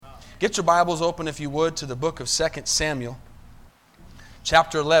Get your Bibles open, if you would, to the book of 2 Samuel,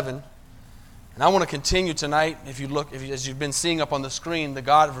 chapter 11. And I want to continue tonight, as you've been seeing up on the screen, the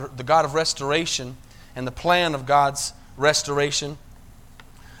God of restoration and the plan of God's restoration.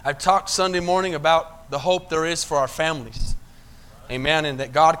 I've talked Sunday morning about the hope there is for our families. Amen. And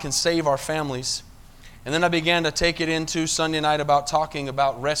that God can save our families. And then I began to take it into Sunday night about talking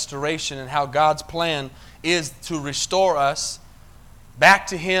about restoration and how God's plan is to restore us back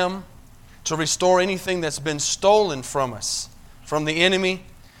to Him, to restore anything that's been stolen from us, from the enemy,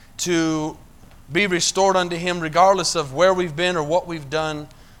 to be restored unto Him regardless of where we've been or what we've done.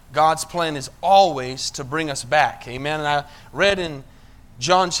 God's plan is always to bring us back. Amen. And I read in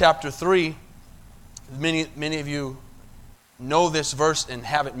John chapter 3, many of you know this verse and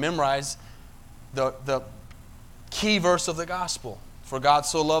have it memorized, the key verse of the gospel. For God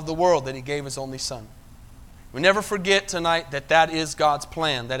so loved the world that He gave His only Son. We never forget tonight that is God's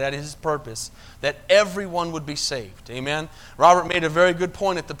plan, that is His purpose, that everyone would be saved. Amen. Robert made a very good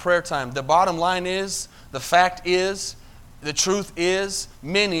point at the prayer time. The bottom line is, the fact is, the truth is,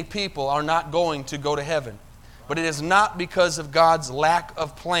 many people are not going to go to heaven. But it is not because of God's lack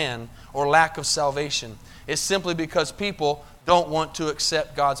of plan or lack of salvation. It's simply because people don't want to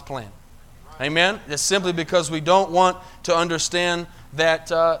accept God's plan. Amen? It's simply because we don't want to understand that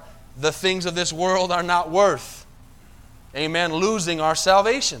the things of this world are not worth, amen, losing our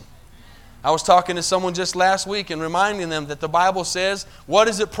salvation. I was talking to someone just last week and reminding them that the Bible says, what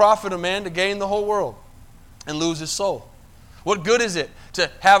does it profit a man to gain the whole world and lose his soul? What good is it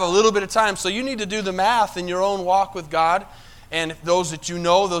to have a little bit of time? So you need to do the math in your own walk with God, and those that you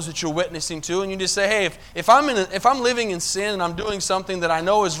know, those that you're witnessing to, and you just say, hey, if I'm living in sin and I'm doing something that I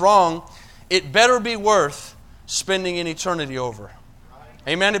know is wrong, it better be worth spending an eternity over.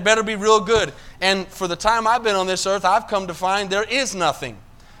 Amen. It better be real good. And for the time I've been on this earth, I've come to find there is nothing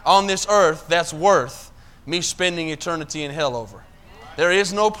on this earth that's worth me spending eternity in hell over. There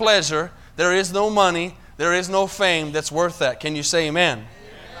is no pleasure, there is no money, there is no fame that's worth that. Can you say amen? Amen.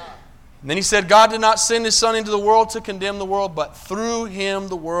 And then he said, God did not send His Son into the world to condemn the world, but through Him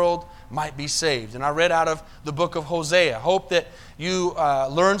the world might be saved. And I read out of the book of Hosea. I hope that you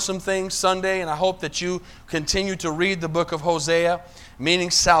learned some things Sunday, and I hope that you continue to read the book of Hosea,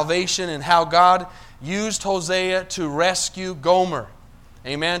 meaning salvation, and how God used Hosea to rescue Gomer.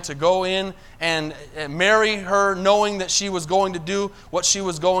 Amen. To go in and marry her knowing that she was going to do what she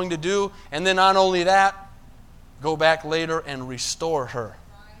was going to do. And then not only that, go back later and restore her.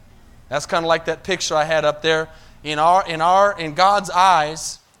 That's kind of like that picture I had up there. In God's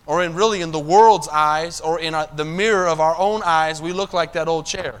eyes, or in the world's eyes, or in the mirror of our own eyes, we look like that old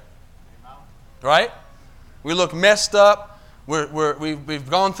chair. Right? We look messed up. We've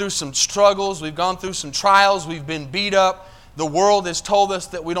gone through some struggles. We've gone through some trials. We've been beat up. The world has told us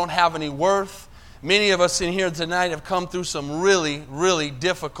that we don't have any worth. Many of us in here tonight have come through some really, really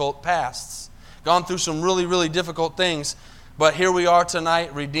difficult pasts. Gone through some really, really difficult things. But here we are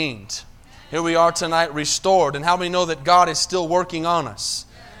tonight redeemed. Here we are tonight restored. And how many know that God is still working on us?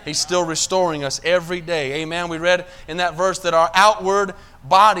 He's still restoring us every day. Amen. We read in that verse that our outward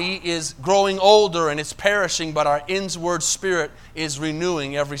body is growing older and it's perishing, but our inward spirit is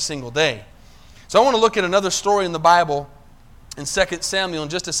renewing every single day. So I want to look at another story in the Bible in 2 Samuel in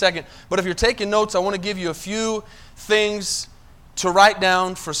just a second. But if you're taking notes, I want to give you a few things to write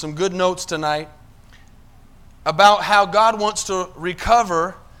down for some good notes tonight about how God wants to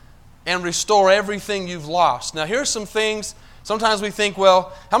recover and restore everything you've lost. Now here's some things. Sometimes we think,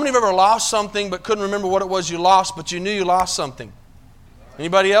 well, how many have ever lost something but couldn't remember what it was you lost, but you knew you lost something?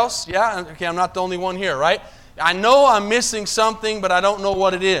 Anybody else? Yeah? Okay, I'm not the only one here, right? I know I'm missing something, but I don't know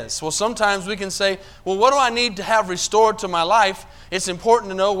what it is. Well, sometimes we can say, well, what do I need to have restored to my life? It's important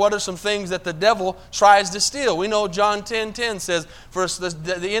to know what are some things that the devil tries to steal. We know John 10:10 says, first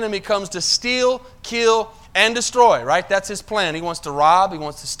the enemy comes to steal, kill, and destroy, right? That's his plan. He wants to rob, he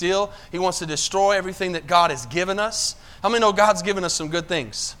wants to steal, he wants to destroy everything that God has given us. How many know God's given us some good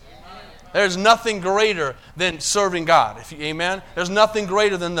things? There's nothing greater than serving God. Amen? There's nothing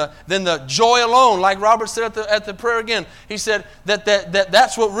greater than the joy alone. Like Robert said at the prayer again. He said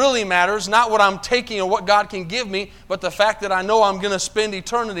that's what really matters. Not what I'm taking or what God can give me, but the fact that I know I'm going to spend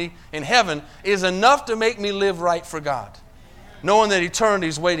eternity in heaven is enough to make me live right for God. Knowing that eternity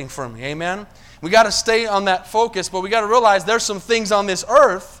is waiting for me. Amen? We got to stay on that focus, but we got to realize there's some things on this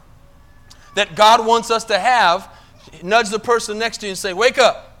earth that God wants us to have. Nudge the person next to you and say, wake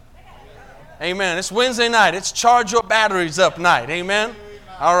up. Amen. It's Wednesday night. It's charge your batteries up night. Amen.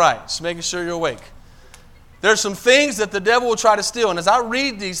 All right. Just making sure you're awake. There's some things that the devil will try to steal. And as I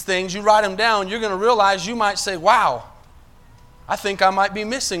read these things, you write them down, you're going to realize you might say, wow, I think I might be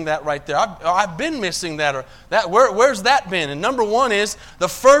missing that right there. I've been missing that. Or that. Where's that been? And number one is the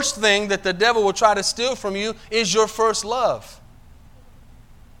first thing that the devil will try to steal from you is your first love.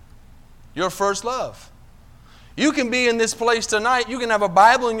 Your first love. You can be in this place tonight. You can have a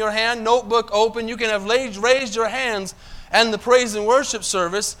Bible in your hand, notebook open. You can have raised your hands and the praise and worship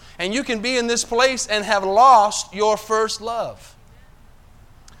service. And you can be in this place and have lost your first love.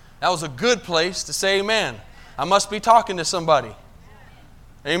 That was a good place to say amen. I must be talking to somebody.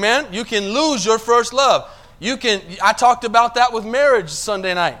 Amen? You can lose your first love. I talked about that with marriage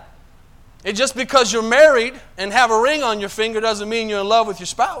Sunday night. It just because you're married and have a ring on your finger doesn't mean you're in love with your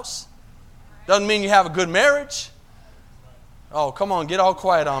spouse. Doesn't mean you have a good marriage. Oh, come on, get all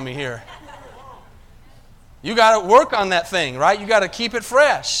quiet on me here. You got to work on that thing, right? You got to keep it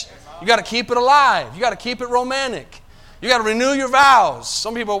fresh. You got to keep it alive. You got to keep it romantic. You got to renew your vows.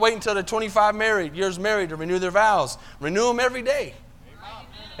 Some people wait until they're 25 years married to renew their vows. Renew them every day.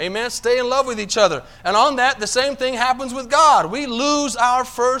 Amen. Stay in love with each other. And on that, the same thing happens with God. We lose our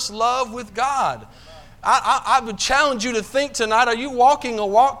first love with God. I would challenge you to think tonight, are you walking a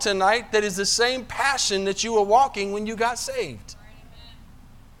walk tonight that is the same passion that you were walking when you got saved?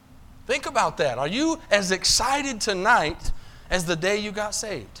 Think about that. Are you as excited tonight as the day you got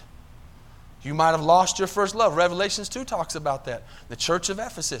saved? You might have lost your first love. Revelations 2 talks about that. The church of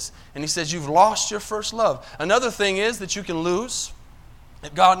Ephesus. And he says you've lost your first love. Another thing is that you can lose,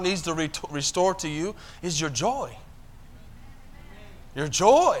 that God needs to restore to you, is your joy. Your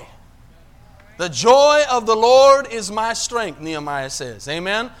joy. The joy of the Lord is my strength, Nehemiah says.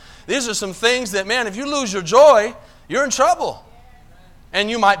 Amen? These are some things that, man, if you lose your joy, you're in trouble. And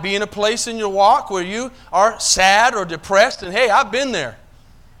you might be in a place in your walk where you are sad or depressed. And hey, I've been there.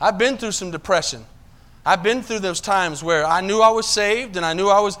 I've been through some depression. I've been through those times where I knew I was saved and I knew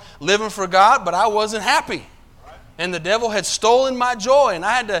I was living for God, but I wasn't happy. And the devil had stolen my joy, and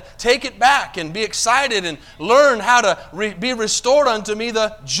I had to take it back and be excited and learn how to be restored unto me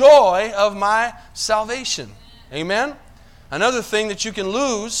the joy of my salvation. Amen? Another thing that you can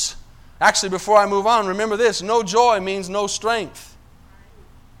lose, actually before I move on, remember this, no joy means no strength.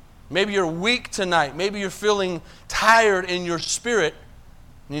 Maybe you're weak tonight. Maybe you're feeling tired in your spirit.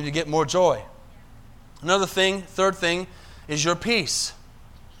 You need to get more joy. Another thing, third thing, is your peace.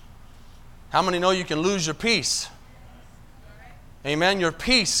 How many know you can lose your peace? Amen. Your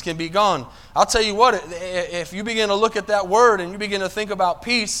peace can be gone. I'll tell you what, if you begin to look at that word and you begin to think about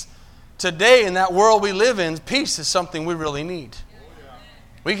peace, today in that world we live in, peace is something we really need.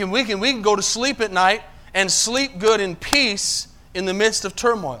 We can go to sleep at night and sleep good in peace in the midst of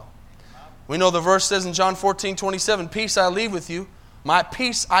turmoil. We know the verse says in John 14:27, peace I leave with you, my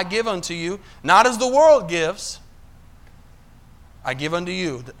peace I give unto you, not as the world gives, I give unto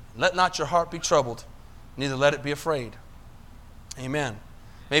you. Let not your heart be troubled, neither let it be afraid. Amen.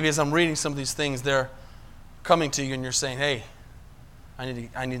 Maybe as I'm reading some of these things, they're coming to you and you're saying, hey,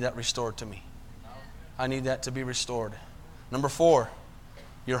 I need that restored to me. I need that to be restored. Number 4,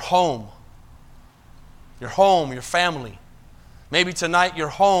 your home. Your home, your family. Maybe tonight your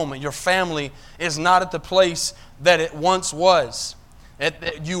home and your family is not at the place that it once was,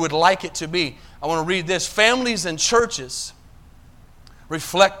 that you would like it to be. I want to read this. Families and churches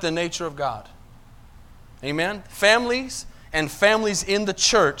reflect the nature of God. Amen? Families and families in the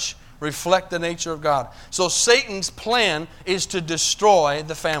church reflect the nature of God. So Satan's plan is to destroy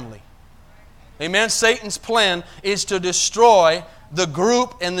the family. Amen? Satan's plan is to destroy the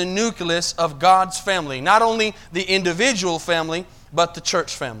group and the nucleus of God's family. Not only the individual family, but the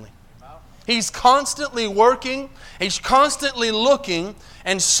church family. He's constantly working. He's constantly looking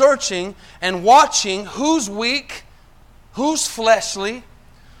and searching and watching who's weak, who's fleshly,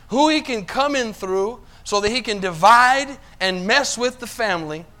 who he can come in through so that he can divide and mess with the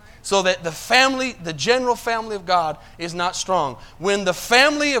family so that the family, the general family of God, is not strong. When the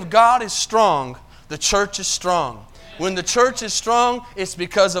family of God is strong, the church is strong. When the church is strong, it's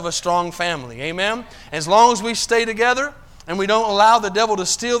because of a strong family. Amen? As long as we stay together and we don't allow the devil to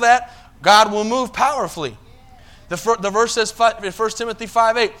steal that, God will move powerfully. The verse says in 1 Timothy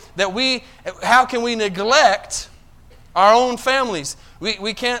 5:8 that how can we neglect our own families?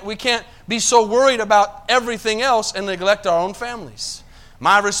 We can't be so worried about everything else and neglect our own families.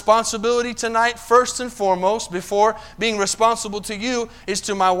 My responsibility tonight, first and foremost, before being responsible to you, is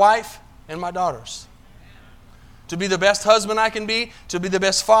to my wife and my daughters. To be the best husband I can be, to be the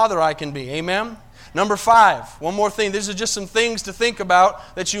best father I can be. Amen? Number 5, one more thing. These are just some things to think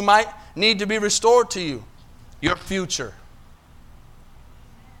about that you might need to be restored to you. Your future.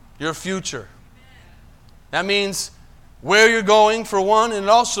 Your future. That means where you're going, for one, and it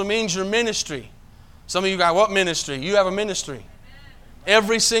also means your ministry. Some of you got what ministry? You have a ministry.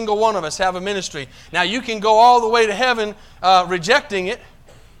 Every single one of us have a ministry. Now, you can go all the way to heaven rejecting it,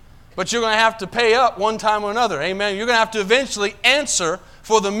 but you're going to have to pay up one time or another. Amen. You're going to have to eventually answer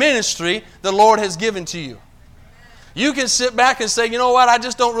for the ministry the Lord has given to you. You can sit back and say, you know what, I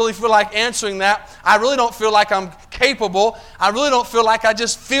just don't really feel like answering that. I really don't feel like I'm capable. I really don't feel like I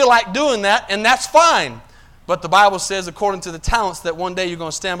just feel like doing that, and that's fine. But the Bible says, according to the talents, that one day you're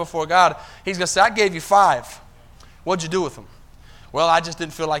going to stand before God. He's going to say, I gave you 5. What'd you do with them? Well, I just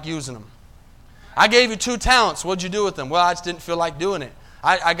didn't feel like using them. I gave you 2 talents. What'd you do with them? Well, I just didn't feel like doing it.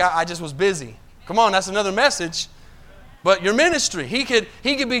 I just was busy. Come on, that's another message. But your ministry, he could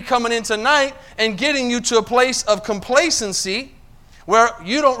be coming in tonight and getting you to a place of complacency where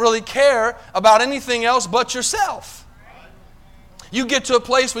you don't really care about anything else but yourself. You get to a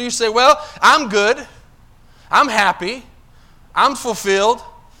place where you say, well, I'm good. I'm happy. I'm fulfilled.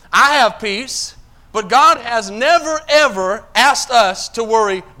 I have peace. But God has never, ever asked us to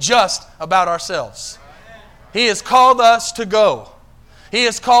worry just about ourselves. He has called us to go. He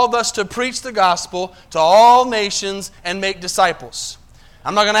has called us to preach the gospel to all nations and make disciples.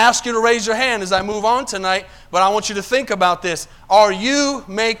 I'm not going to ask you to raise your hand as I move on tonight, but I want you to think about this. Are you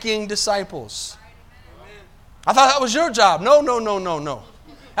making disciples? I thought that was your job. No.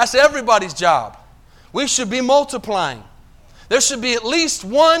 That's everybody's job. We should be multiplying. There should be at least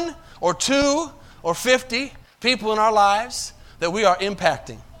 1 or 2 or 50 people in our lives that we are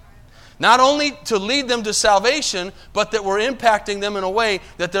impacting. Not only to lead them to salvation, but that we're impacting them in a way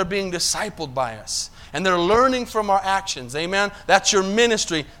that they're being discipled by us. And they're learning from our actions. Amen? That's your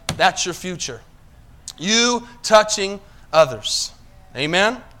ministry. That's your future. You touching others.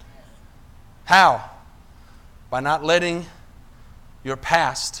 Amen? How? By not letting your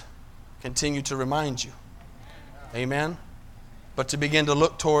past continue to remind you. Amen? But to begin to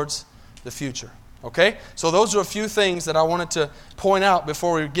look towards the future. Okay? So those are a few things that I wanted to point out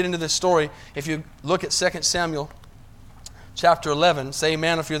before we get into this story. If you look at 2 Samuel chapter 11, say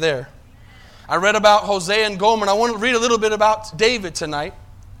amen if you're there. I read about Hosea and Gomer, and I want to read a little bit about David tonight.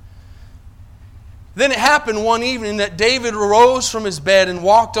 Then it happened one evening that David arose from his bed and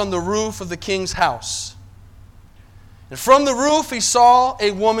walked on the roof of the king's house. And from the roof he saw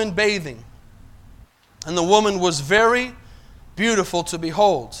a woman bathing. And the woman was very beautiful to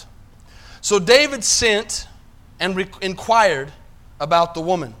behold. So David sent and inquired about the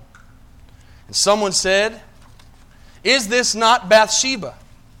woman. And someone said, is this not Bathsheba,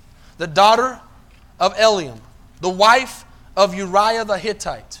 the daughter of Eliam, the wife of Uriah the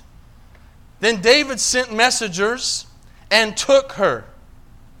Hittite? Then David sent messengers and took her.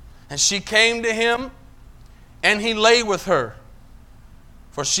 And she came to him, and he lay with her.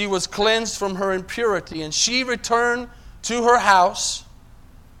 For she was cleansed from her impurity. And she returned to her house.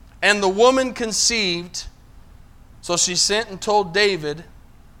 And the woman conceived, so she sent and told David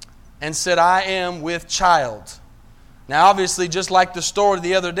and said, I am with child. Now obviously, just like the story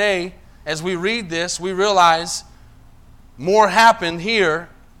the other day, as we read this, we realize more happened here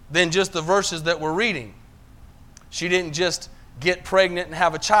than just the verses that we're reading. She didn't just get pregnant and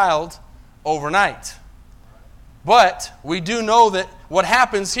have a child overnight. But we do know that what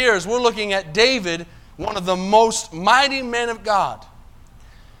happens here is we're looking at David, one of the most mighty men of God,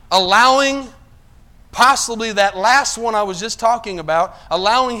 allowing possibly that last one I was just talking about,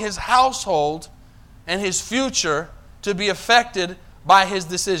 allowing his household and his future to be affected by his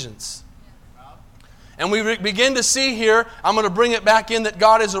decisions. And we begin to see here, I'm going to bring it back in, that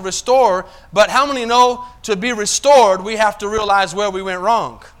God is a restorer. But how many know to be restored, we have to realize where we went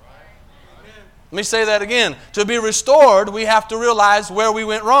wrong? Let me say that again. To be restored, we have to realize where we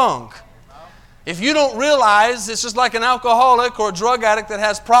went wrong. If you don't realize, it's just like an alcoholic or a drug addict that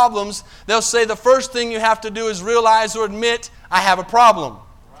has problems. They'll say the first thing you have to do is realize or admit, I have a problem.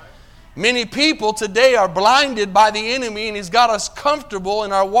 Right. Many people today are blinded by the enemy, and he's got us comfortable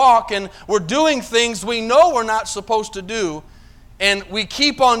in our walk, and we're doing things we know we're not supposed to do, and we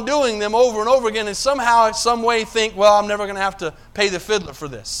keep on doing them over and over again, and somehow, some way think, well, I'm never going to have to pay the fiddler for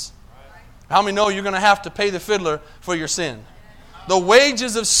this. Right. How many know you're going to have to pay the fiddler for your sin? The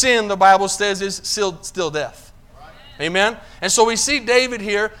wages of sin, the Bible says, is still death. Right. Amen? And so we see David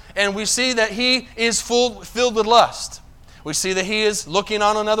here, and we see that he is filled with lust. We see that he is looking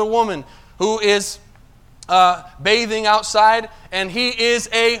on another woman who is bathing outside, and he is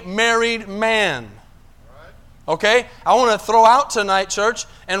a married man. Right. Okay? I want to throw out tonight, church,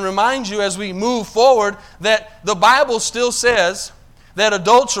 and remind you as we move forward that the Bible still says that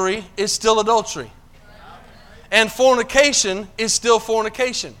adultery is still adultery. And fornication is still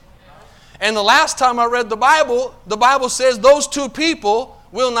fornication. And the last time I read the Bible says those two people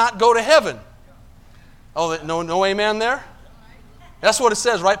will not go to heaven. Oh, no amen there? That's what it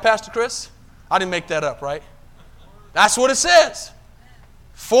says, right, Pastor Chris? I didn't make that up, right? That's what it says.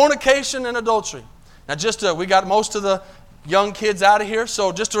 Fornication and adultery. Now we got most of the young kids out of here,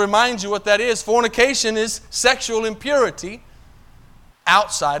 so just to remind you what that is, fornication is sexual impurity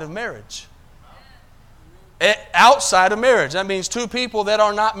outside of marriage. Outside of marriage. That means two people that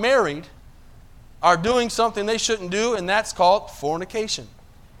are not married are doing something they shouldn't do, and that's called fornication.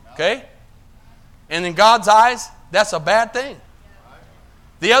 Okay? And in God's eyes, that's a bad thing.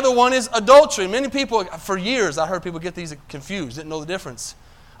 The other one is adultery. Many people, for years, I heard people get these confused, didn't know the difference.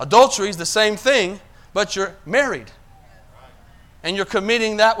 Adultery is the same thing, but you're married. And you're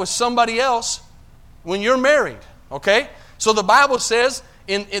committing that with somebody else when you're married. Okay? So the Bible says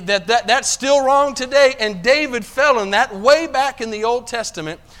that's still wrong today, and David fell in that way back in the Old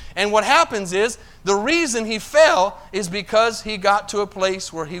Testament. And what happens is, the reason he fell is because he got to a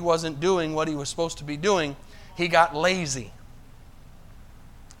place where he wasn't doing what he was supposed to be doing. He got lazy.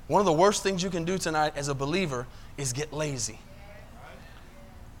 One of the worst things you can do tonight as a believer is get lazy.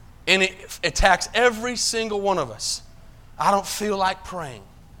 And it attacks every single one of us. I don't feel like praying.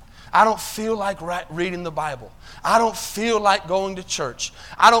 I don't feel like reading the Bible. I don't feel like going to church.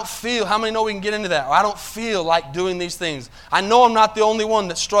 I don't feel, how many know we can get into that? I don't feel like doing these things. I know I'm not the only one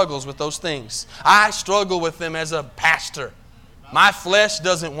that struggles with those things. I struggle with them as a pastor. My flesh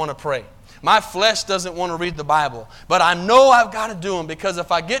doesn't want to pray. My flesh doesn't want to read the Bible. But I know I've got to do them, because if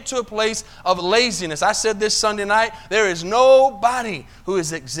I get to a place of laziness, I said this Sunday night, there is nobody who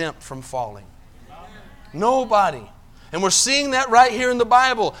is exempt from falling. Nobody. And we're seeing that right here in the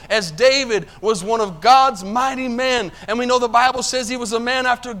Bible, as David was one of God's mighty men. And we know the Bible says he was a man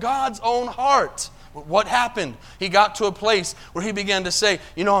after God's own heart. What happened? He got to a place where he began to say,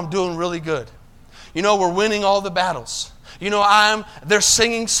 I'm doing really good. We're winning all the battles. They're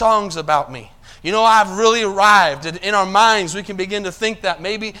singing songs about me. I've really arrived. In our minds, we can begin to think that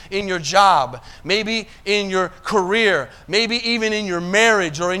maybe in your job, maybe in your career, maybe even in your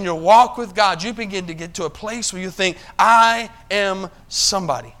marriage or in your walk with God, you begin to get to a place where you think, I am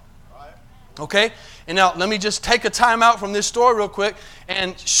somebody. Okay? And now let me just take a time out from this story real quick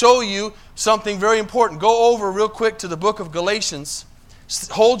and show you something very important. Go over real quick to the book of Galatians.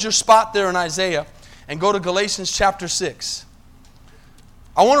 Hold your spot there in Isaiah and go to Galatians chapter 6.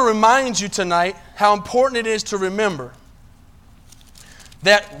 I want to remind you tonight how important it is to remember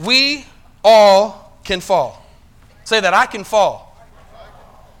that we all can fall. Say that, I can fall.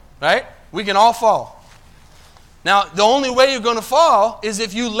 Right? We can all fall. Now, the only way you're going to fall is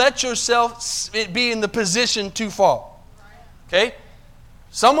if you let yourself be in the position to fall. Okay?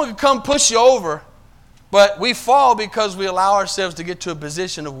 Someone can come push you over, but we fall because we allow ourselves to get to a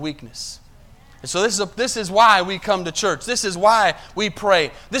position of weakness. And so this is why we come to church. This is why we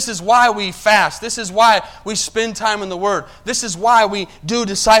pray. This is why we fast. This is why we spend time in the Word. This is why we do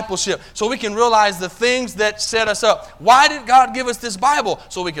discipleship. So we can realize the things that set us up. Why did God give us this Bible?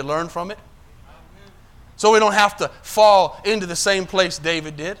 So we can learn from it. So we don't have to fall into the same place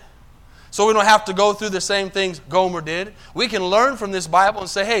David did. So we don't have to go through the same things Gomer did. We can learn from this Bible and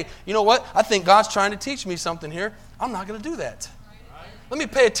say, hey, you know what? I think God's trying to teach me something here. I'm not going to do that. Let me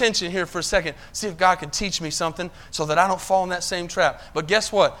pay attention here for a second, see if God can teach me something so that I don't fall in that same trap. But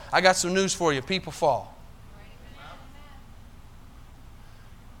guess what? I got some news for you. People fall.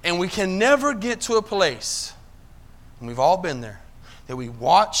 And we can never get to a place, and we've all been there, that we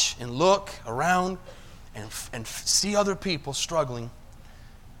watch and look around and see other people struggling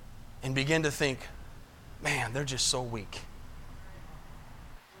and begin to think, man, they're just so weak.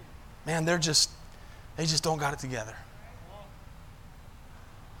 Man, they just don't got it together.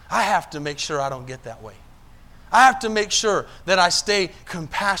 I have to make sure I don't get that way. I have to make sure that I stay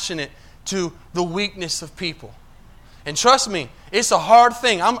compassionate to the weakness of people. And trust me, it's a hard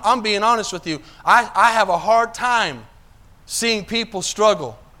thing. I'm being honest with you. I have a hard time seeing people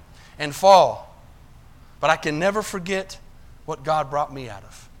struggle and fall. But I can never forget what God brought me out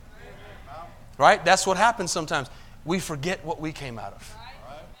of. Right? That's what happens sometimes. We forget what we came out of.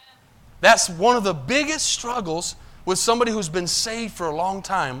 That's one of the biggest struggles with somebody who's been saved for a long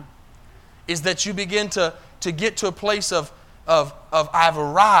time, is that you begin to get to a place of I've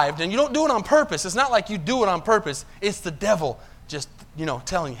arrived, and you don't do it on purpose. It's not like you do it on purpose. It's the devil just,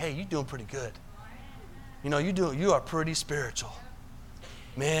 telling you, hey, you're doing pretty good. You are pretty spiritual.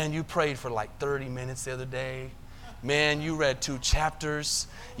 Man, you prayed for like 30 minutes the other day. Man, you read 2 chapters.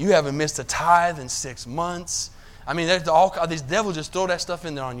 You haven't missed a tithe in 6 months. I mean, these devils just throw that stuff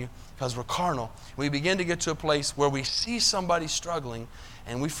in there on you because we're carnal. We begin to get to a place where we see somebody struggling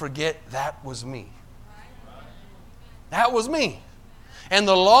and we forget that was me. That was me. And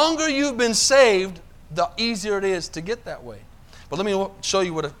the longer you've been saved, the easier it is to get that way. But let me show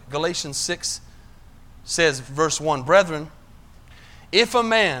you what Galatians 6 says, verse 1. Brethren, if a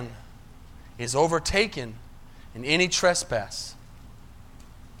man is overtaken in any trespass,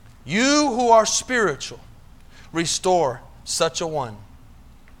 you who are spiritual, restore such a one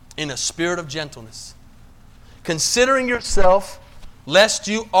in a spirit of gentleness, considering yourself, lest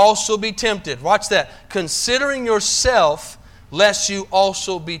you also be tempted. Watch that. Considering yourself, lest you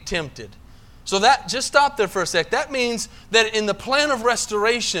also be tempted. So that, just stop there for a sec. That means that in the plan of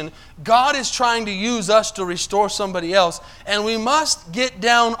restoration, God is trying to use us to restore somebody else, and we must get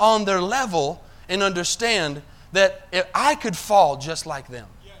down on their level and understand that if I could fall just like them.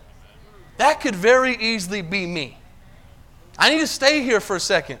 That could very easily be me. I need to stay here for a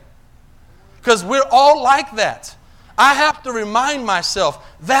second, because we're all like that. I have to remind myself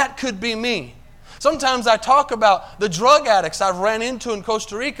that could be me. Sometimes I talk about the drug addicts I've ran into in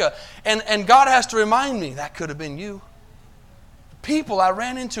Costa Rica, and God has to remind me, that could have been you. People I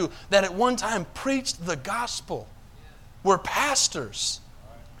ran into that at one time preached the gospel, were pastors,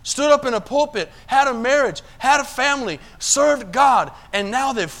 stood up in a pulpit, had a marriage, had a family, served God, and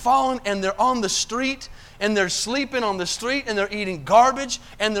now they've fallen and they're on the street, and they're sleeping on the street, and they're eating garbage,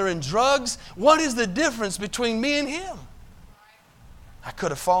 and they're in drugs. What is the difference between me and him? I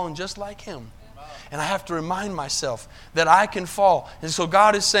could have fallen just like him. And I have to remind myself that I can fall. And so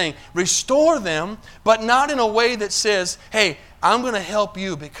God is saying, restore them, but not in a way that says, hey, I'm going to help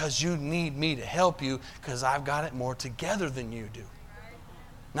you because you need me to help you because I've got it more together than you do.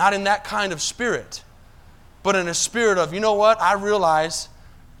 Not in that kind of spirit, but in a spirit of, you know what? I realize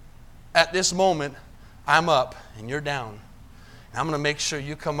at this moment I'm up and you're down. And I'm going to make sure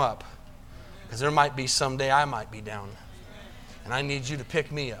you come up, because there might be someday I might be down. And I need you to pick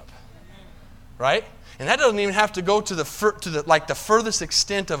me up. Right? And that doesn't even have to go to the furthest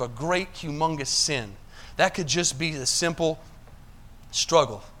extent of a great, humongous sin. That could just be the simple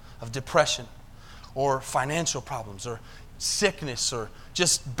struggle of depression or financial problems or sickness or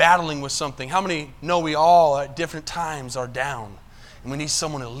just battling with something. How many know we all at different times are down and we need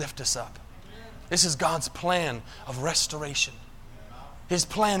someone to lift us up? This is God's plan of restoration. His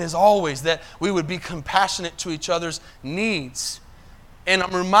plan is always that we would be compassionate to each other's needs. And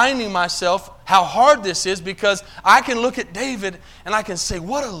I'm reminding myself how hard this is, because I can look at David and I can say,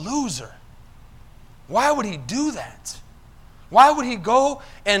 what a loser. Why would he do that? Why would he go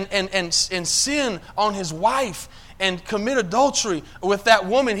and sin on his wife and commit adultery with that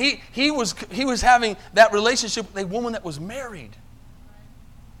woman? He was having that relationship with a woman that was married.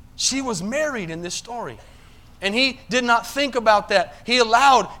 She was married in this story. And he did not think about that. He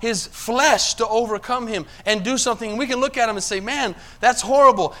allowed his flesh to overcome him and do something. And we can look at him and say, man, that's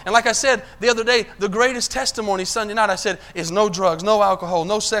horrible. And like I said the other day, the greatest testimony Sunday night, I said, is no drugs, no alcohol,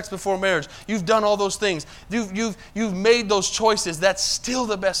 no sex before marriage. You've done all those things. You've made those choices. That's still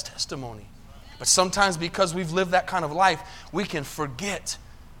the best testimony. But sometimes because we've lived that kind of life, we can forget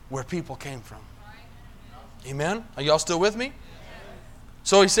where people came from. Amen? Are y'all still with me?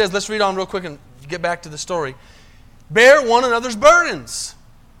 So he says, let's read on real quick and get back to the story. Bear one another's burdens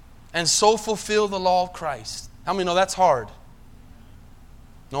and so fulfill the law of Christ. How many know that's hard?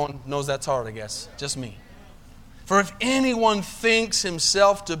 No one knows that's hard, I guess. Just me. For if anyone thinks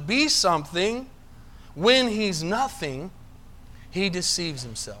himself to be something when he's nothing, he deceives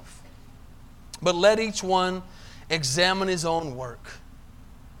himself. But let each one examine his own work,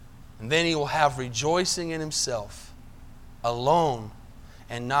 and then he will have rejoicing in himself, alone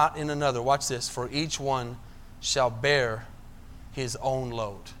and not in another. Watch this. For each one shall bear his own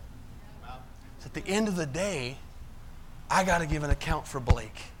load. So at the end of the day, I got to give an account for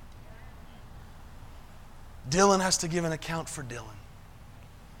Blake. Dylan has to give an account for Dylan.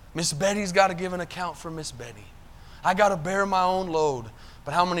 Miss Betty's got to give an account for Miss Betty. I got to bear my own load.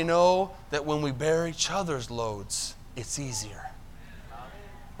 But how many know that when we bear each other's loads, it's easier?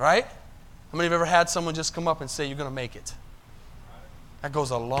 Right? How many have ever had someone just come up and say, you're going to make it? That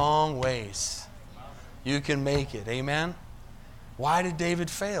goes a long ways. You can make it. Amen? Why did David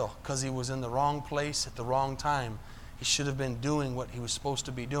fail? Because he was in the wrong place at the wrong time. He should have been doing what he was supposed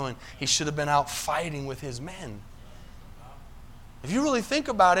to be doing. He should have been out fighting with his men. If you really think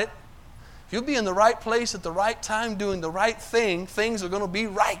about it, if you'll be in the right place at the right time doing the right thing, things are going to be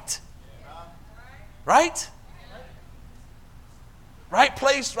right. Right? Right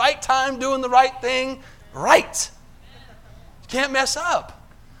place, right time, doing the right thing, right. Can't mess up.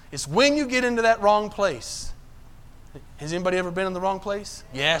 It's when you get into that wrong place. Has anybody ever been in the wrong place?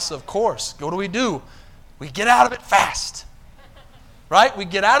 Yes, of course. What do? We get out of it fast. Right? We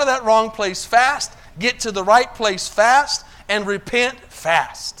get out of that wrong place fast, get to the right place fast, and repent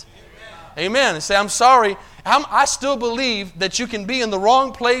fast. Amen. And say, I'm sorry. I still believe that you can be in the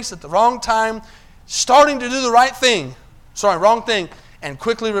wrong place at the wrong time, starting to do the wrong thing, and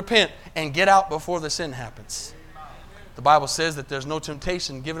quickly repent and get out before the sin happens. The Bible says that there's no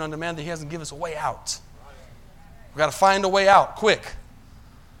temptation given unto man that He hasn't given us a way out. We've got to find a way out quick.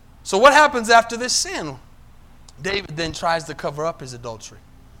 So what happens after this sin? David then tries to cover up his adultery.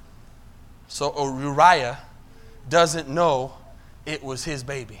 So Uriah doesn't know it was his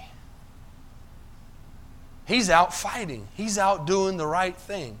baby. He's out fighting. He's out doing the right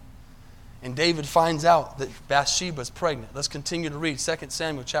thing. And David finds out that Bathsheba's pregnant. Let's continue to read 2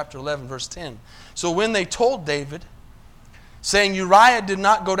 Samuel chapter 11, verse 10. So when they told David, saying Uriah did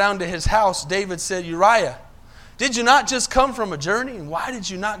not go down to his house, David said, Uriah, did you not just come from a journey? And why did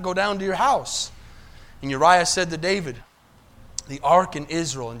you not go down to your house? And Uriah said to David, the ark in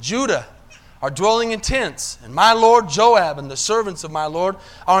Israel and Judah are dwelling in tents, and my lord Joab and the servants of my lord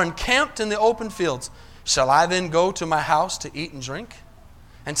are encamped in the open fields. Shall I then go to my house to eat and drink,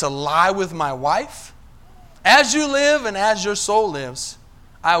 and to lie with my wife? As you live and as your soul lives,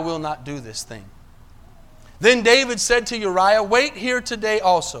 I will not do this thing. Then David said to Uriah, wait here today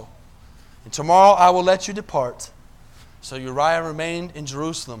also, and tomorrow I will let you depart. So Uriah remained in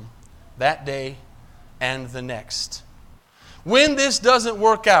Jerusalem that day and the next. When this doesn't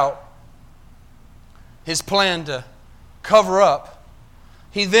work out, his plan to cover up,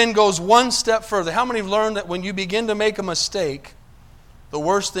 he then goes one step further. How many have learned that when you begin to make a mistake, the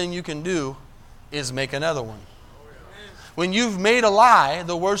worst thing you can do is make another one? When you've made a lie,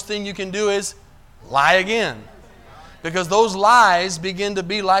 the worst thing you can do is lie again. Because those lies begin to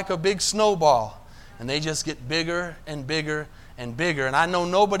be like a big snowball. And they just get bigger and bigger and bigger. And I know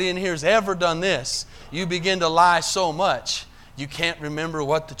nobody in here has ever done this. You begin to lie so much, you can't remember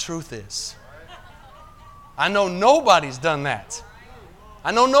what the truth is. I know nobody's done that.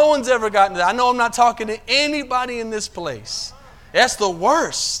 I know no one's ever gotten to that. I know I'm not talking to anybody in this place. That's the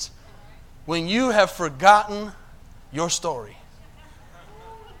worst, when you have forgotten your story.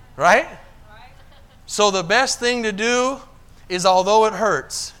 Right? So the best thing to do is, although it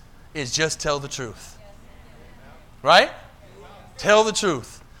hurts, is just tell the truth. Right? Tell the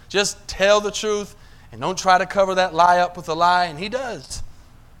truth. Just tell the truth, and don't try to cover that lie up with a lie. And he does.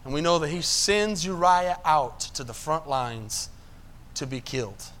 And we know that he sends Uriah out to the front lines to be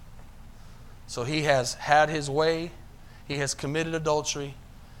killed. So he has had his way. He has committed adultery.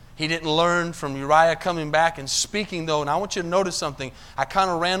 He didn't learn from Uriah coming back and speaking, though. And I want you to notice something. I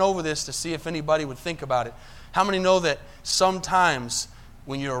kind of ran over this to see if anybody would think about it. How many know that sometimes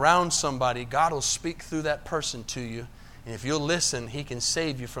when you're around somebody, God will speak through that person to you, and if you'll listen, He can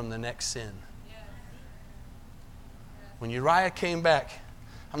save you from the next sin? When Uriah came back,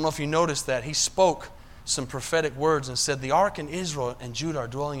 I don't know if you noticed that, he spoke some prophetic words and said, the ark in Israel and Judah are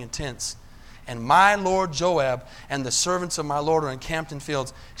dwelling in tents, and my lord Joab and the servants of my lord are encamped in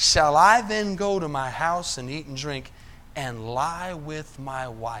fields. Shall I then go to my house and eat and drink and lie with my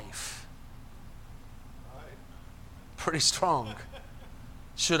wife? Pretty strong.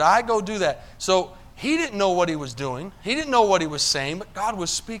 Should I go do that? So he didn't know what he was doing. He didn't know what he was saying, but God was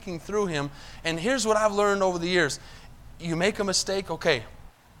speaking through him. And here's what I've learned over the years. You make a mistake, okay,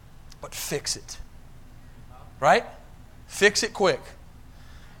 but fix it. Right? Fix it quick,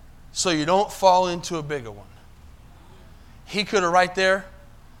 so you don't fall into a bigger one. He could have right there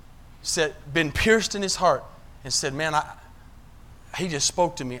been pierced in his heart and said, man, he just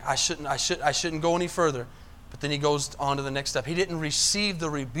spoke to me. I shouldn't go any further. But then he goes on to the next step. He didn't receive the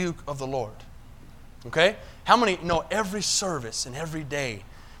rebuke of the Lord. Okay? How many know every service and every day,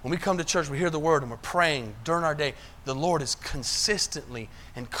 when we come to church, we hear the word and we're praying during our day, the Lord is consistently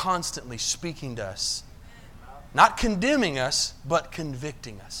and constantly speaking to us. Not condemning us, but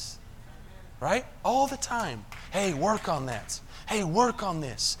convicting us. Right? All the time. Hey, work on that. Hey, work on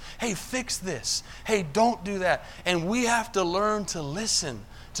this. Hey, fix this. Hey, don't do that. And we have to learn to listen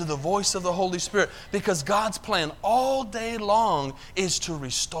to the voice of the Holy Spirit, because God's plan all day long is to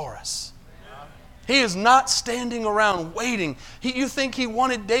restore us. He is not standing around waiting. You think He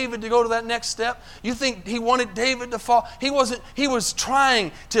wanted David to go to that next step? You think He wanted David to fall? He wasn't. He was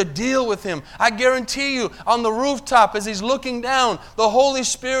trying to deal with him. I guarantee you, on the rooftop as he's looking down, the Holy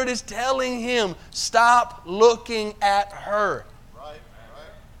Spirit is telling him, stop looking at her. Right.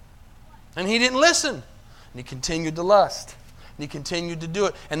 And he didn't listen. And he continued to lust. And he continued to do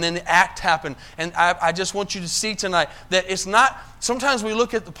it. And then the act happened. And I just want you to see tonight that it's not, sometimes we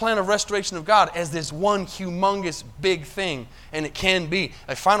look at the plan of restoration of God as this one humongous big thing. And it can be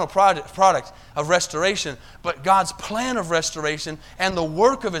a final product of restoration. But God's plan of restoration and the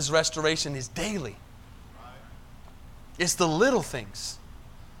work of His restoration is daily. It's the little things.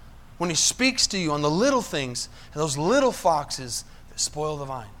 When He speaks to you on the little things, those little foxes that spoil the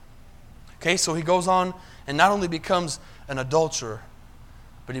vine. Okay, so he goes on and not only becomes an adulterer,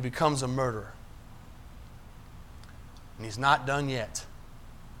 but he becomes a murderer. And he's not done yet.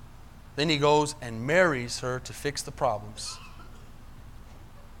 Then he goes and marries her to fix the problems.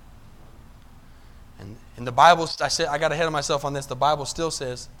 And in the Bible, I got ahead of myself on this. The Bible still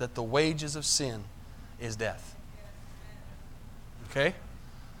says that the wages of sin is death. Okay?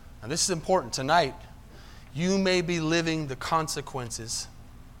 Now this is important. Tonight, you may be living the consequences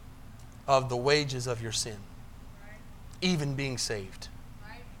of the wages of your sin. Even being saved.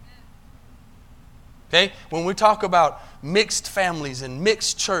 Okay? When we talk about mixed families and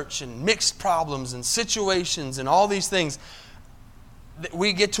mixed church and mixed problems and situations and all these things,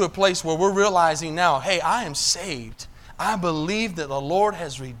 we get to a place where we're realizing now, hey, I am saved. I believe that the Lord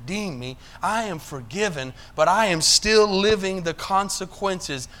has redeemed me. I am forgiven, but I am still living the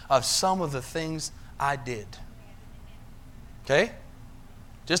consequences of some of the things I did. Okay?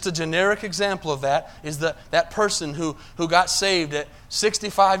 Just a generic example of that is that person who got saved at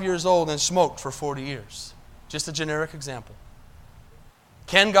 65 years old and smoked for 40 years. Just a generic example.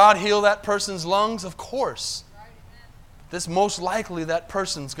 Can God heal that person's lungs? Of course. This most likely that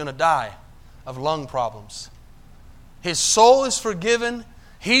person's going to die of lung problems. His soul is forgiven,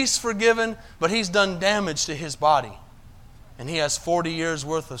 he's forgiven, but he's done damage to his body. And he has 40 years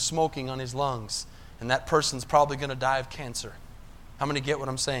worth of smoking on his lungs. And that person's probably going to die of cancer. How many get what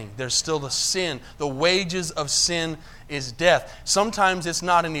I'm saying? There's still the sin. The wages of sin is death. Sometimes it's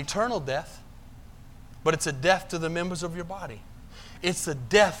not an eternal death, but it's a death to the members of your body. It's a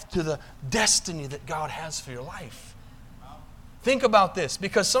death to the destiny that God has for your life. Think about this,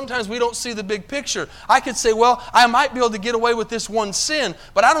 because sometimes we don't see the big picture. I could say, well, I might be able to get away with this one sin,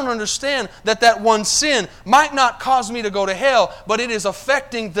 but I don't understand that one sin might not cause me to go to hell, but it is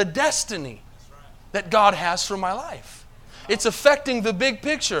affecting the destiny that God has for my life. It's affecting the big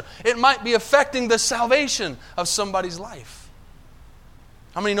picture. It might be affecting the salvation of somebody's life.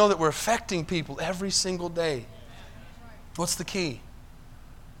 How many know that we're affecting people every single day? What's the key?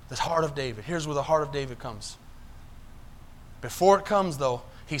 The heart of David. Here's where the heart of David comes. Before it comes, though,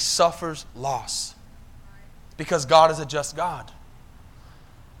 he suffers loss. Because God is a just God.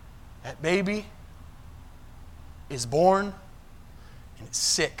 That baby is born and it's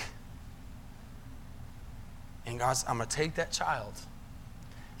sick. And God's, I'm going to take that child.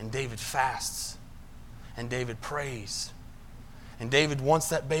 And David fasts. And David prays. And David wants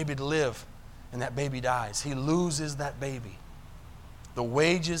that baby to live. And that baby dies. He loses that baby. The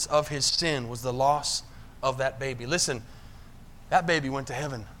wages of his sin was the loss of that baby. Listen, that baby went to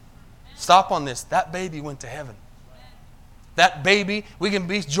heaven. Stop on this. That baby went to heaven. That baby, we can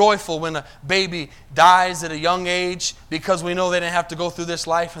be joyful when a baby dies at a young age because we know they didn't have to go through this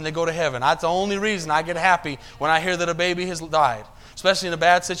life and they go to heaven. That's the only reason I get happy when I hear that a baby has died. Especially in a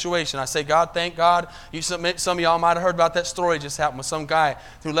bad situation. I say, God, thank God. Some of y'all might have heard about that story just happened with some guy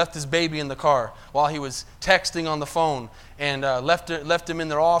who left his baby in the car while he was texting on the phone and left him in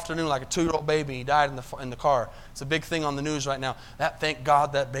there all afternoon like a 2-year-old baby. He died in the car. It's a big thing on the news right now. Thank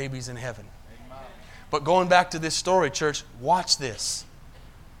God that baby's in heaven. Amen. But going back to this story, church, watch this.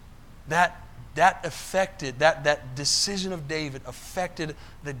 That affected, that decision of David affected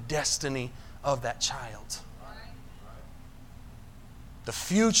the destiny of that child. The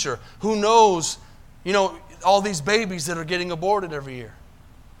future. Who knows, all these babies that are getting aborted every year.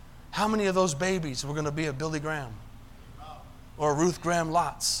 How many of those babies were going to be a Billy Graham? Or a Ruth Graham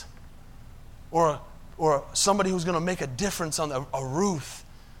Lotz? Or somebody who's going to make a difference on a Ruth,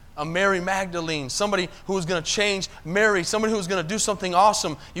 a Mary Magdalene, somebody who was going to change Mary, somebody who was going to do something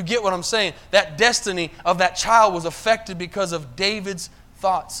awesome. You get what I'm saying? That destiny of that child was affected because of David's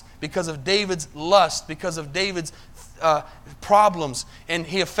thoughts, because of David's lust, because of David's problems. And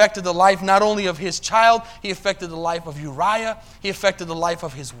he affected the life not only of his child, he affected the life of Uriah, he affected the life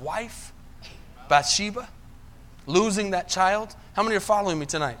of his wife, Bathsheba, losing that child. How many are following me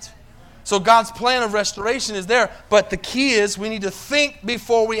tonight? So God's plan of restoration is there, but the key is we need to think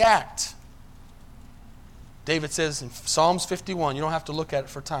before we act. David says in Psalms 51, you don't have to look at it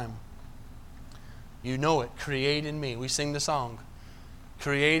for time. You know it. Create in me. We sing the song.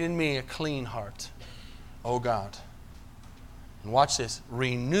 Create in me a clean heart, O God. And watch this.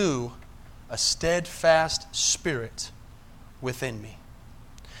 Renew a steadfast spirit within me.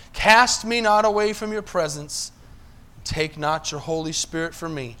 Cast me not away from your presence. Take not your Holy Spirit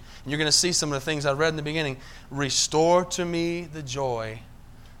from me. And you're going to see some of the things I read in the beginning. Restore to me the joy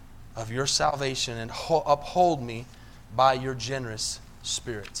of your salvation and uphold me by your generous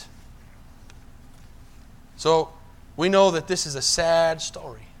spirit. So we know that this is a sad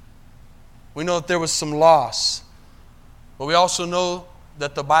story. We know that there was some loss. But we also know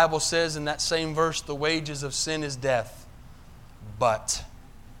that the Bible says in that same verse, the wages of sin is death. But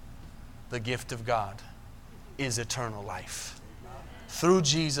the gift of God is eternal life through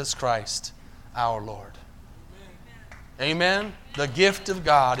Jesus Christ our Lord. Amen? The gift of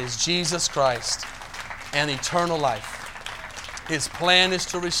God is Jesus Christ and eternal life. His plan is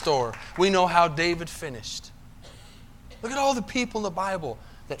to restore. We know how David finished. Look at all the people in the Bible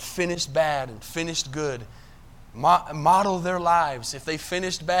that finished bad and finished good. Model their lives. If they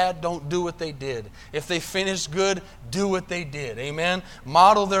finished bad, don't do what they did. If they finished good, do what they did. Amen?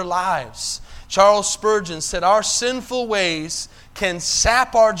 Model their lives. Charles Spurgeon said, our sinful ways can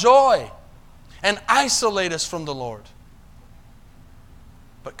sap our joy and isolate us from the Lord.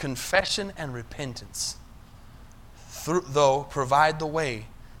 But confession and repentance, though, provide the way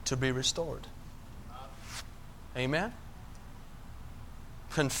to be restored. Amen?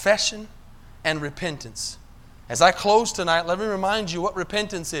 Confession and repentance. As I close tonight, let me remind you what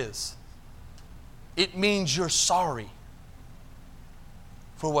repentance is. It means you're sorry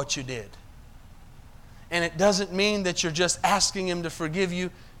for what you did. And it doesn't mean that you're just asking Him to forgive you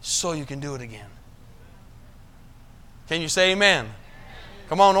so you can do it again. Can you say amen?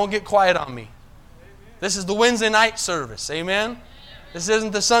 Come on, don't get quiet on me. This is the Wednesday night service. Amen? This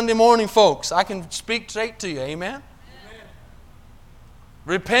isn't the Sunday morning, folks. I can speak straight to you. Amen?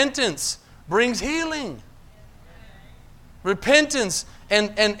 Repentance brings healing. Repentance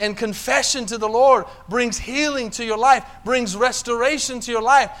and confession to the Lord brings healing to your life, brings restoration to your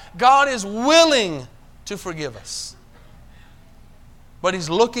life. God is willing to forgive us. But He's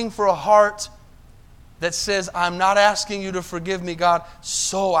looking for a heart that says, I'm not asking you to forgive me, God,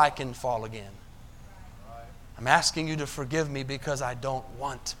 so I can fall again. I'm asking you to forgive me because I don't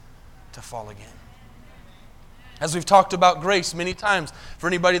want to fall again. As we've talked about grace many times, for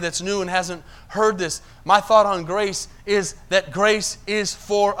anybody that's new and hasn't heard this, my thought on grace is that grace is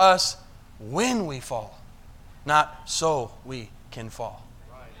for us when we fall, not so we can fall.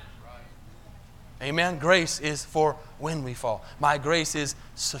 Amen? Grace is for when we fall. My grace is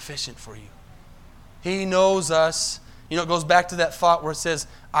sufficient for you. He knows us. You know, it goes back to that thought where it says,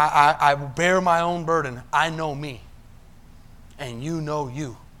 I bear my own burden. I know me. And you know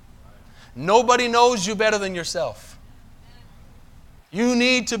you. Nobody knows you better than yourself. You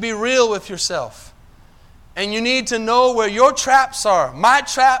need to be real with yourself. And you need to know where your traps are. My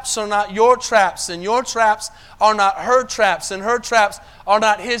traps are not your traps. And your traps are not her traps. And her traps are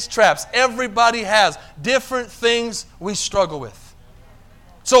not his traps. Everybody has different things we struggle with.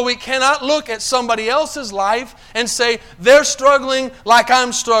 So we cannot look at somebody else's life and say, they're struggling like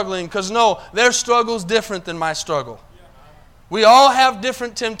I'm struggling. Because no, their struggle is different than my struggle. We all have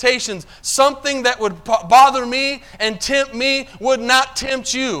different temptations. Something that would bother me and tempt me would not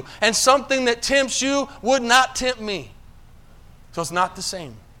tempt you. And something that tempts you would not tempt me. So it's not the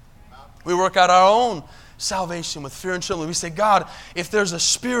same. We work out our own salvation with fear and trembling. We say, God, if there's a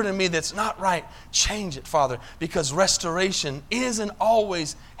spirit in me that's not right, change it, Father. Because restoration is and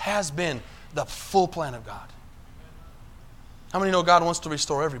always has been the full plan of God. How many know God wants to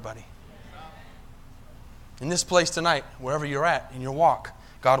restore everybody? In this place tonight, wherever you're at in your walk,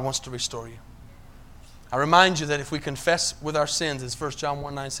 God wants to restore you. I remind you that if we confess with our sins, as 1 John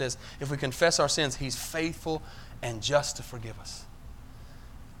 1:9 says, if we confess our sins, He's faithful and just to forgive us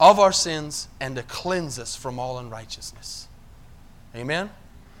of our sins and to cleanse us from all unrighteousness. Amen?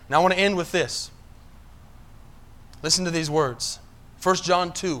 Now I want to end with this. Listen to these words. 1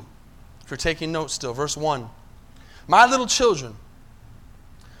 John 2, if you're taking notes still, verse 1. My little children,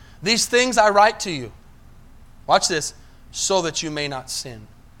 these things I write to you. Watch this. So that you may not sin.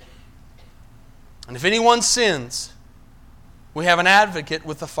 And if anyone sins, we have an advocate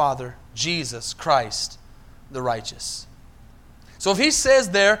with the Father, Jesus Christ, the righteous. So if He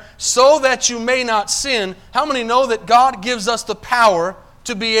says there, so that you may not sin, how many know that God gives us the power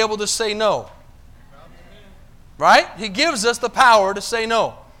to be able to say no? Right? He gives us the power to say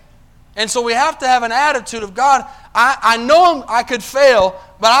no. And so we have to have an attitude of, God, I know I could fail,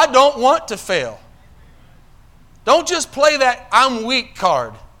 but I don't want to fail. Don't just play that I'm weak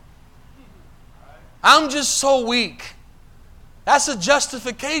card. I'm just so weak. That's a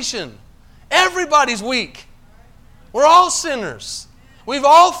justification. Everybody's weak. We're all sinners. We've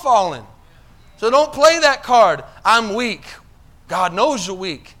all fallen. So don't play that card. I'm weak. God knows you're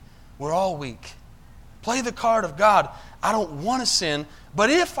weak. We're all weak. Play the card of, God, I don't want to sin, but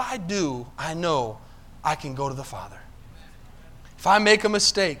if I do, I know I can go to the Father. If I make a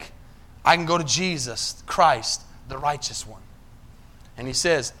mistake, I can go to Jesus, Christ, the righteous one. And He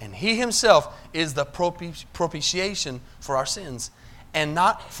says, and He Himself is the propitiation for our sins. And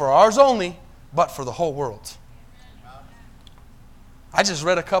not for ours only, but for the whole world. I just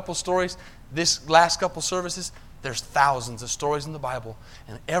read a couple stories. This last couple services, there's thousands of stories in the Bible.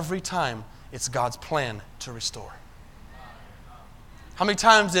 And every time, it's God's plan to restore. How many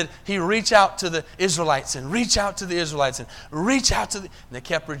times did He reach out to the Israelites and reach out to the Israelites and reach out to the... And they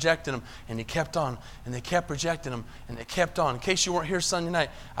kept rejecting Him, and He kept on, and they kept rejecting Him, and they kept on. In case you weren't here Sunday night,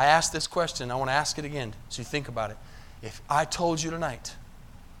 I asked this question. I want to ask it again so you think about it. If I told you tonight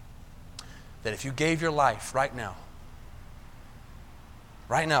that if you gave your life right now,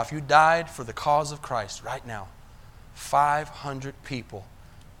 if you died for the cause of Christ right now, 500 people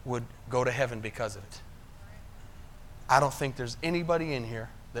would go to heaven because of it. I don't think there's anybody in here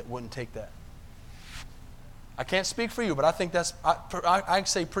that wouldn't take that. I can't speak for you, but I think that's, I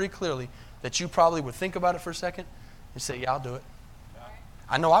say pretty clearly that you probably would think about it for a second and say, yeah, I'll do it.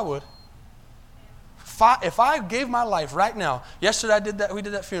 I know I would. If I gave my life right now, yesterday we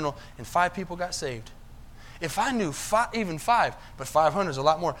did that funeral, and 5 people got saved. If I knew even 5, but 500 is a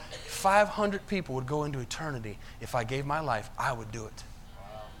lot more, 500 people would go into eternity. If I gave my life, I would do it.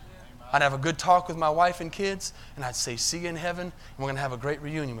 I'd have a good talk with my wife and kids, and I'd say, see you in heaven, and we're going to have a great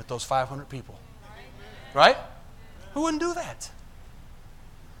reunion with those 500 people. Right? Who wouldn't do that?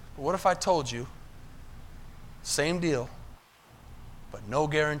 But what if I told you, same deal, but no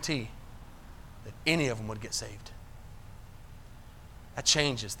guarantee that any of them would get saved? That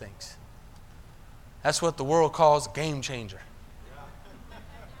changes things. That's what the world calls a game changer.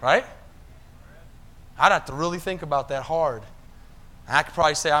 Right? I'd have to really think about that hard. I could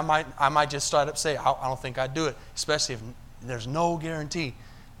probably say, I might just straight up say, I don't think I'd do it, especially if there's no guarantee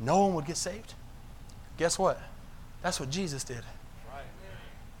no one would get saved. Guess what? That's what Jesus did.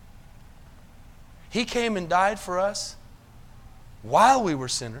 He came and died for us while we were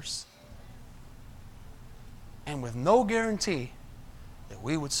sinners, and with no guarantee that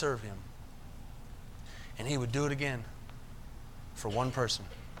we would serve Him. And He would do it again for one person.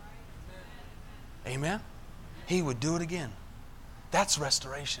 Amen? He would do it again. That's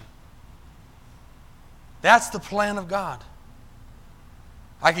restoration. That's the plan of God.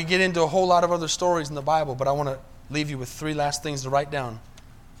 I could get into a whole lot of other stories in the Bible, but I want to leave you with 3 last things to write down.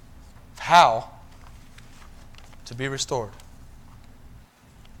 How to be restored.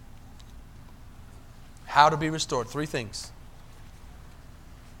 How to be restored. 3 things.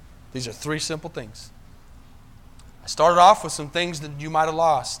 These are 3 simple things. I started off with some things that you might have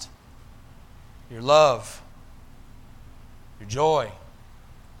lost. Your love, your joy,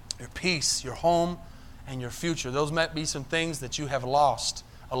 your peace, your home, and your future. Those might be some things that you have lost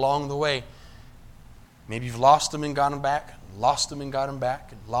along the way. Maybe you've lost them and got them back, lost them and got them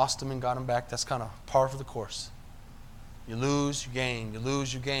back, and lost them and got them back. That's kind of part of the course. You lose, you gain. You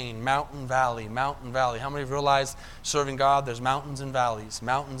lose, you gain. Mountain, valley, mountain, valley. How many have realized serving God, there's mountains and valleys,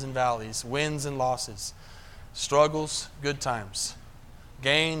 wins and losses, struggles, good times,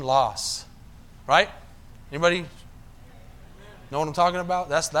 gain, loss. Right? Anybody know what I'm talking about?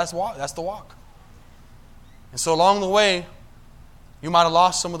 That's the walk. And so along the way, you might have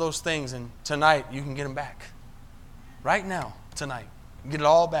lost some of those things, and tonight you can get them back. Right now, tonight. You can get it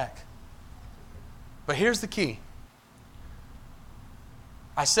all back. But here's the key.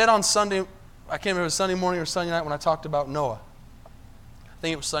 I said on Sunday, I can't remember if it was Sunday morning or Sunday night when I talked about Noah. I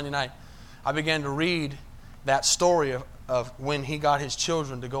think it was Sunday night. I began to read that story of when he got his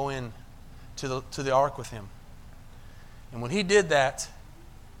children to go in to the ark with him. And when he did that,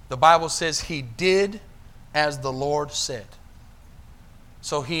 the Bible says he did as the Lord said.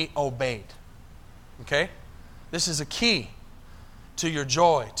 So he obeyed. Okay? This is a key to your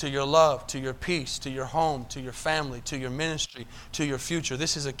joy, to your love, to your peace, to your home, to your family, to your ministry, to your future.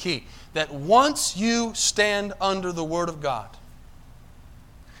 This is a key. That once you stand under the Word of God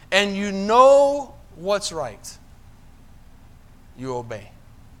and you know what's right, you obey.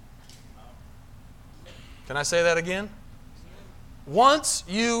 Can I say that again? Once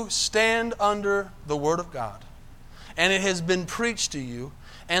you stand under the Word of God and it has been preached to you,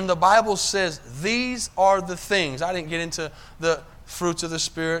 and the Bible says these are the things. I didn't get into the fruits of the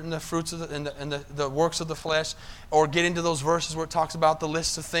Spirit and the fruits of the works of the flesh, or get into those verses where it talks about the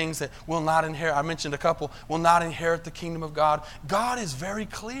list of things that will not inherit. I mentioned a couple. Will not inherit the kingdom of God. God is very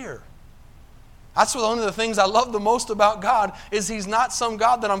clear. That's one of the things I love the most about God, is He's not some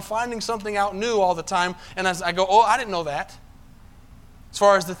God that I'm finding something out new all the time, and as I go, oh, I didn't know that. As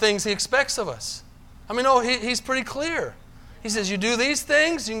far as the things He expects of us. I mean, no, He's pretty clear. He says, you do these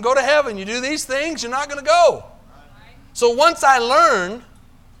things, you can go to heaven. You do these things, you're not going to go. So once I learn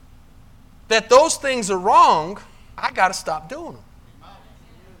that those things are wrong, I got to stop doing them.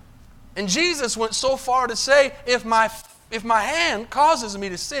 And Jesus went so far to say, if my if my hand causes me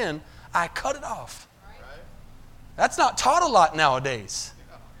to sin, I cut it off. That's not taught a lot nowadays.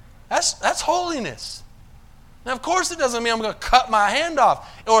 That's holiness. Now, of course, it doesn't mean I'm going to cut my hand off.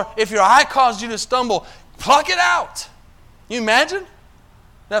 Or if your eye caused you to stumble, pluck it out. You imagine?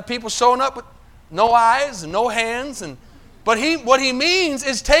 That people showing up with no eyes and no hands. But what he means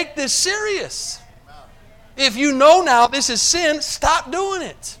is take this serious. If you know now this is sin, stop doing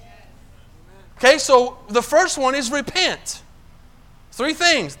it. Okay, so the first one is repent. 3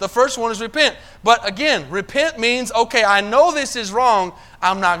 things. The first one is repent. But again, repent means, okay, I know this is wrong.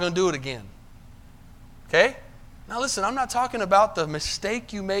 I'm not going to do it again. Okay? Now listen, I'm not talking about the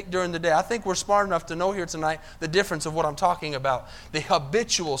mistake you make during the day. I think we're smart enough to know here tonight the difference of what I'm talking about. The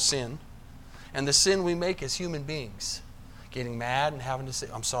habitual sin and the sin we make as human beings. Getting mad and having to say,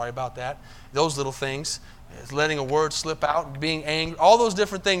 I'm sorry about that. Those little things. Letting a word slip out, being angry. All those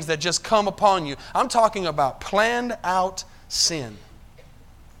different things that just come upon you. I'm talking about planned out sin.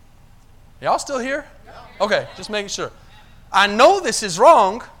 Y'all still here? Okay, just making sure. I know this is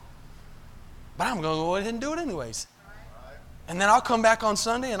wrong, but I'm going to go ahead and do it anyways. And then I'll come back on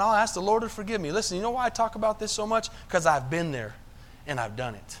Sunday and I'll ask the Lord to forgive me. Listen, you know why I talk about this so much? Because I've been there and I've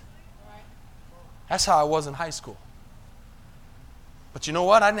done it. That's how I was in high school. But you know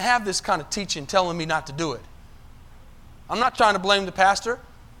what? I didn't have this kind of teaching telling me not to do it. I'm not trying to blame the pastor,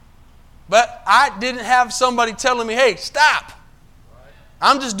 but I didn't have somebody telling me, hey, stop.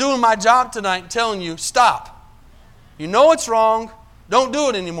 I'm just doing my job tonight and telling you, stop. You know it's wrong. Don't do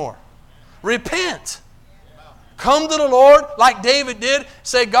it anymore. Repent. Come to the Lord like David did.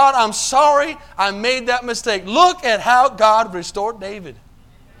 Say, God, I'm sorry I made that mistake. Look at how God restored David.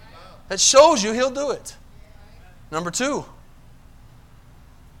 That shows you He'll do it. Number 2,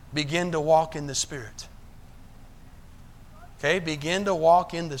 begin to walk in the Spirit. Okay, begin to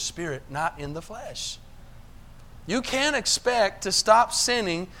walk in the Spirit, not in the flesh. You can't expect to stop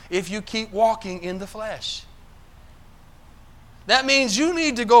sinning if you keep walking in the flesh. That means you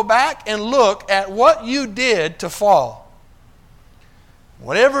need to go back and look at what you did to fall.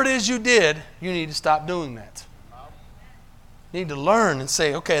 Whatever it is you did, you need to stop doing that. You need to learn and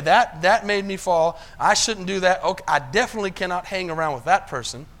say, okay, that made me fall. I shouldn't do that. Okay, I definitely cannot hang around with that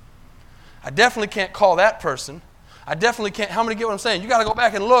person. I definitely can't call that person. I definitely can't. How many get what I'm saying? You got to go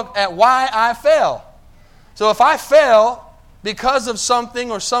back and look at why I fell. So if I fell because of something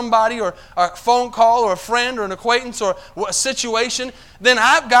or somebody or a phone call or a friend or an acquaintance or a situation, then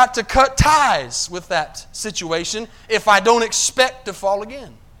I've got to cut ties with that situation if I don't expect to fall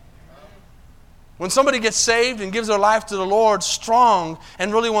again. When somebody gets saved and gives their life to the Lord strong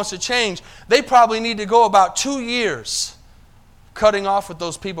and really wants to change, they probably need to go about 2 years cutting off with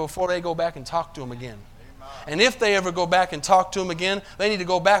those people before they go back and talk to them again. And if they ever go back and talk to them again, they need to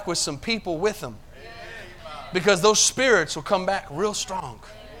go back with some people with them. Because those spirits will come back real strong.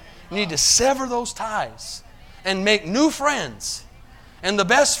 You need to sever those ties and make new friends. And the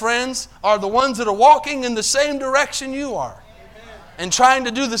best friends are the ones that are walking in the same direction you are and trying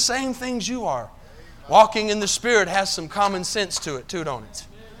to do the same things you are. Walking in the Spirit has some common sense to it too, don't it?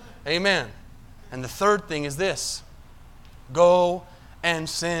 Amen. And the third thing is this. Go and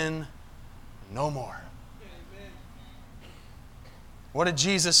sin no more. What did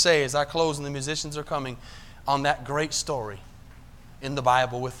Jesus say as I close and the musicians are coming on that great story in the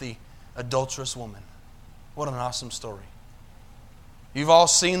Bible with the adulterous woman? What an awesome story. You've all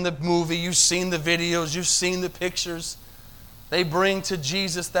seen the movie, you've seen the videos, you've seen the pictures. They bring to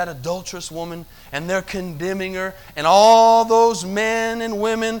Jesus that adulterous woman and they're condemning her. And all those men and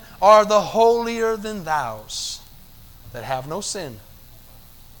women are the holier than thous that have no sin.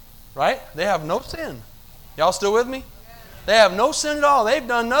 Right? They have no sin. Y'all still with me? They have no sin at all. They've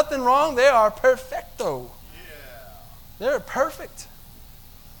done nothing wrong. They are perfecto. They're perfect.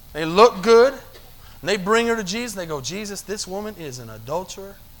 They look good. And they bring her to Jesus. They go, Jesus, this woman is an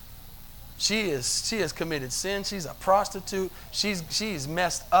adulterer. She has committed sin. She's a prostitute. She's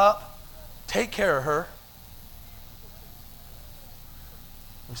messed up. Take care of her.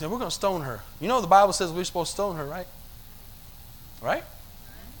 We said, we're going to stone her. You know the Bible says we're supposed to stone her, right? Right?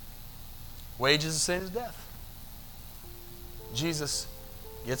 Wages of sin is death. Jesus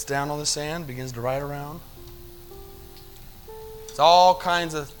gets down on the sand, begins to write around. It's all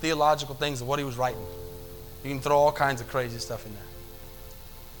kinds of theological things of what he was writing. You can throw all kinds of crazy stuff in there.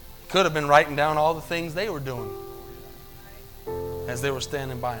 Could have been writing down all the things they were doing as they were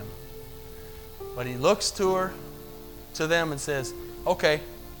standing by him. But he looks to them and says, okay,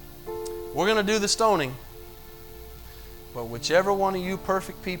 we're going to do the stoning. But whichever one of you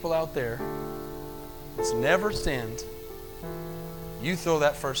perfect people out there that's never sinned, you throw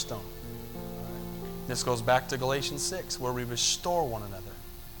that first stone. This goes back to Galatians 6, where we restore one another.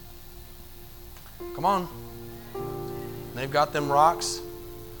 Come on. They've got them rocks,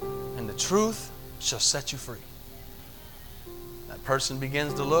 and the truth shall set you free. That person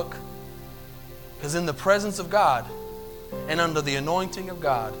begins to look, because in the presence of God and under the anointing of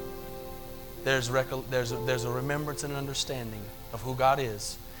God, there's a remembrance and an understanding of who God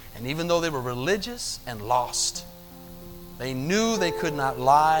is. And even though they were religious and lost, they knew they could not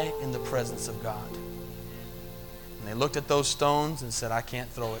lie in the presence of God. And they looked at those stones and said, I can't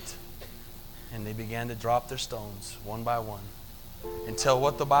throw it. And they began to drop their stones one by one, until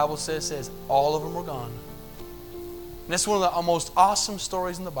what the Bible says all of them were gone. And that's one of the most awesome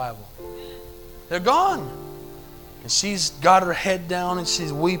stories in the Bible. They're gone. And she's got her head down and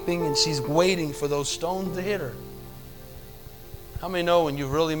she's weeping and she's waiting for those stones to hit her. How many know when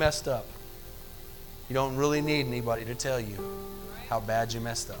you've really messed up, you don't really need anybody to tell you how bad you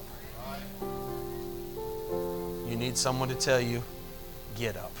messed up? You need someone to tell you,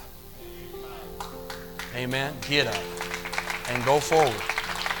 get up. Amen. Get up and go forward.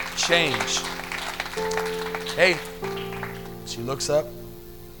 Change. Hey, she looks up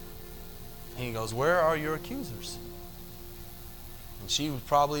and he goes, where are your accusers? And she was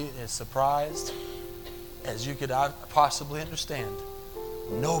probably as surprised as you could possibly understand.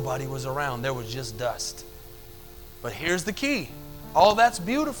 Nobody was around. There was just dust. But here's the key. All that's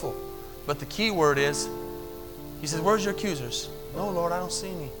beautiful. But the key word is, he says, where's your accusers? No, Lord, I don't see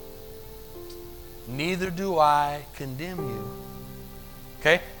any. Neither do I condemn you.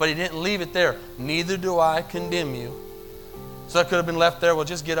 Okay? But he didn't leave it there. Neither do I condemn you. So that could have been left there. Well,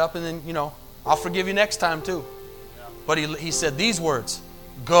 just get up and then, I'll forgive you next time too. Yeah. But he said these words,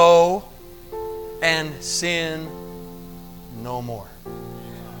 go and sin no more.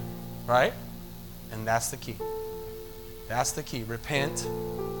 Right? And that's the key. That's the key. Repent,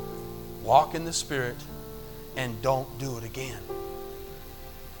 walk in the Spirit, and don't do it again.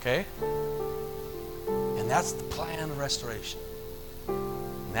 Okay? And that's the plan of restoration.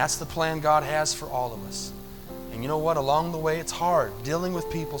 And that's the plan God has for all of us. And you know what? Along the way, it's hard. Dealing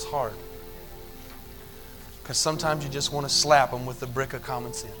with people's hard. Because sometimes you just want to slap them with a brick of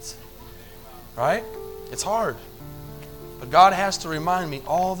common sense. Right? It's hard. But God has to remind me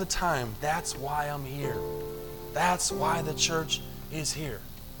all the time, that's why I'm here. That's why the church is here.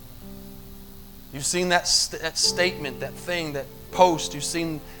 You've seen that statement, that thing, that post. You've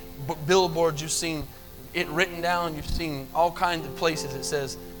seen billboards. You've seen it written down. You've seen all kinds of places it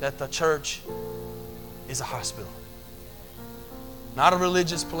says that the church is a hospital. Not a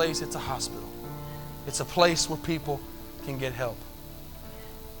religious place, it's a hospital. It's a place where people can get help.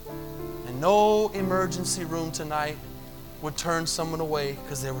 And no emergency room tonight would turn someone away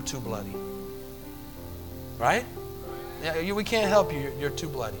because they were too bloody. Right? Yeah, we can't help you, you're too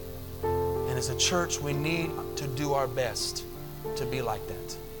bloody. And as a church, we need to do our best to be like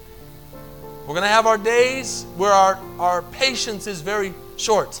that. We're going to have our days where our patience is very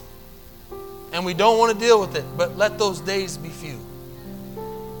short. And we don't want to deal with it. But let those days be few.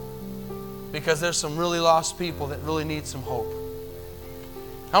 Because there's some really lost people that really need some hope.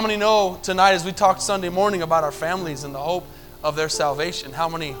 How many know tonight, as we talked Sunday morning about our families and the hope of their salvation, how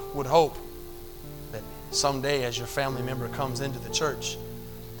many would hope that someday as your family member comes into the church,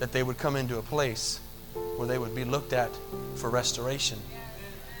 that they would come into a place where they would be looked at for restoration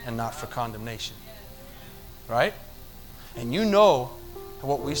and not for condemnation. Right? And you know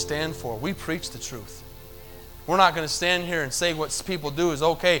what we stand for. We preach the truth. We're not going to stand here and say what people do is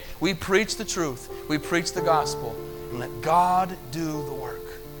okay. We preach the truth. We preach the gospel. And let God do the work.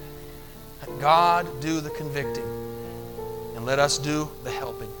 Let God do the convicting. And let us do the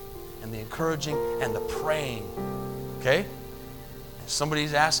helping and the encouraging and the praying. Okay? If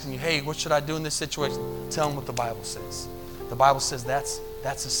somebody's asking you, hey, what should I do in this situation? Tell them what the Bible says. The Bible says that's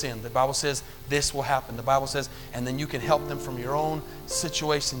a sin. The Bible says this will happen. The Bible says, and then you can help them from your own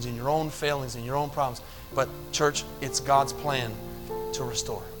situations and your own failings and your own problems. But church, it's God's plan to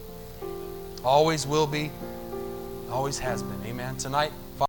restore. Always will be, always has been. Amen. Tonight,